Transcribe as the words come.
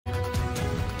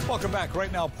Welcome back.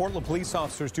 Right now, Portland police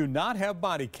officers do not have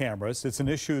body cameras. It's an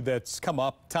issue that's come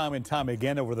up time and time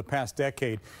again over the past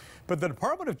decade. But the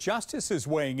Department of Justice is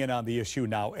weighing in on the issue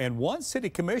now. And one city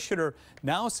commissioner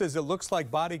now says it looks like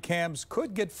body cams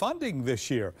could get funding this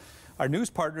year. Our news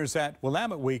partners at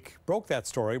Willamette Week broke that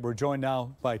story. We're joined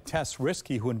now by Tess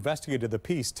Riski, who investigated the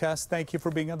piece. Tess, thank you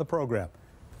for being on the program.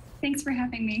 Thanks for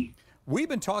having me. We've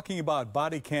been talking about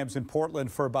body cams in Portland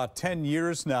for about 10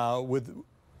 years now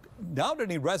without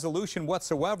any resolution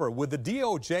whatsoever. With the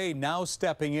DOJ now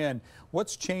stepping in,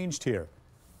 what's changed here?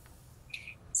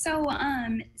 So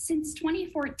since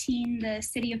 2014, the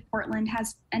city of Portland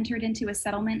has entered into a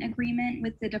settlement agreement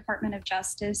with the Department of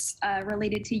Justice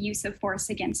related to use of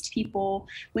force against people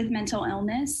with mental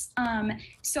illness.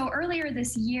 So earlier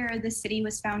this year, the city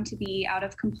was found to be out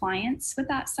of compliance with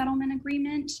that settlement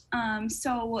agreement.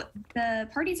 So the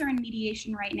parties are in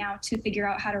mediation right now to figure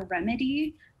out how to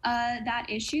remedy that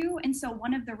issue. And so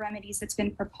one of the remedies that's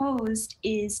been proposed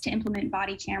is to implement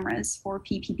body cameras for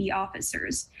PPP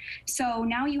officers. So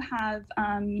now you have,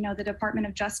 the Department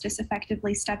of Justice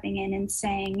effectively stepping in and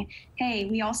saying, hey,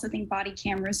 we also think body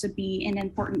cameras would be an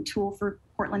important tool for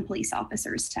Portland police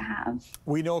officers to have.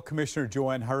 We know Commissioner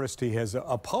Joanne Hursti has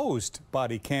opposed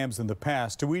body cams in the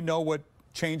past. Do we know what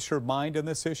changed her mind on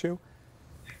this issue?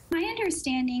 My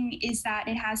understanding is that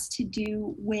it has to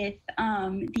do with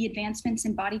the advancements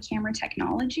in body camera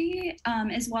technology,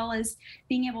 as well as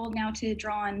being able now to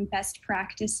draw on best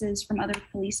practices from other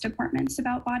police departments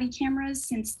about body cameras,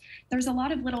 since there's a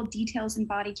lot of little details in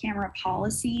body camera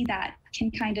policy that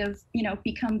can kind of,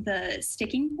 become the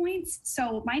sticking points.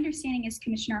 So my understanding is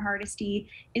Commissioner Hardesty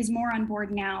is more on board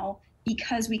now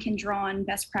because we can draw on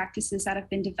best practices that have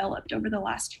been developed over the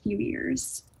last few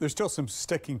years. There's still some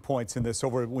sticking points in this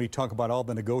over when we talk about all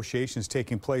the negotiations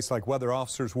taking place, like whether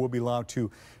officers will be allowed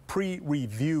to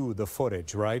pre-review the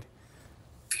footage, right?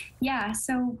 Yeah,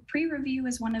 so pre-review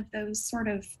is one of those sort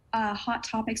of hot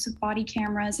topics with body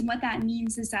cameras. And what that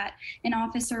means is that an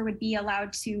officer would be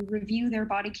allowed to review their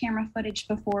body camera footage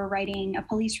before writing a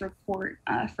police report,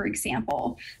 for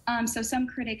example. So some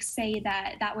critics say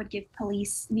that that would give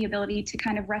police the ability to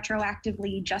kind of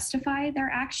retroactively justify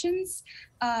their actions.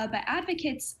 But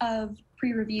advocates of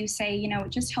pre-review say, it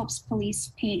just helps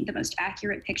police paint the most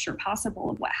accurate picture possible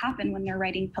of what happened when they're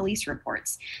writing police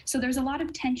reports. So there's a lot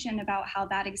of tension about how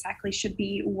that exactly should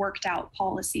be worked out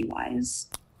policy-wise.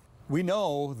 We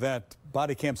know that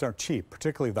body cams aren't cheap,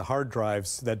 particularly the hard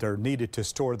drives that are needed to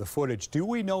store the footage. Do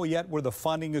we know yet where the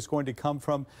funding is going to come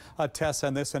from, Tess,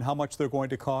 on this, and how much they're going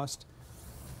to cost?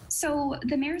 So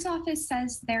the mayor's office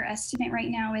says their estimate right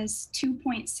now is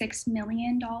 $2.6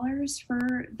 million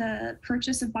for the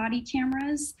purchase of body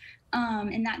cameras.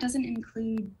 And that doesn't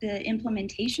include the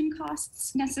implementation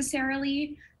costs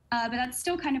necessarily. But that's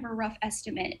still kind of a rough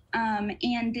estimate.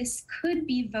 And this could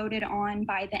be voted on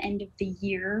by the end of the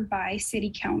year by City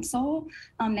Council.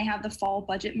 They have the fall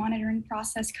budget monitoring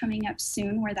process coming up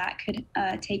soon where that could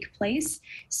take place.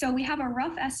 So we have a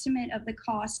rough estimate of the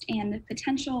cost and the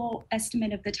potential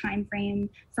estimate of the time frame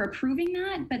for approving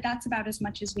that, but that's about as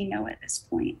much as we know at this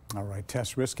point. All right,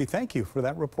 Tess Riski, thank you for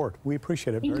that report. We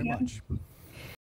appreciate it very much.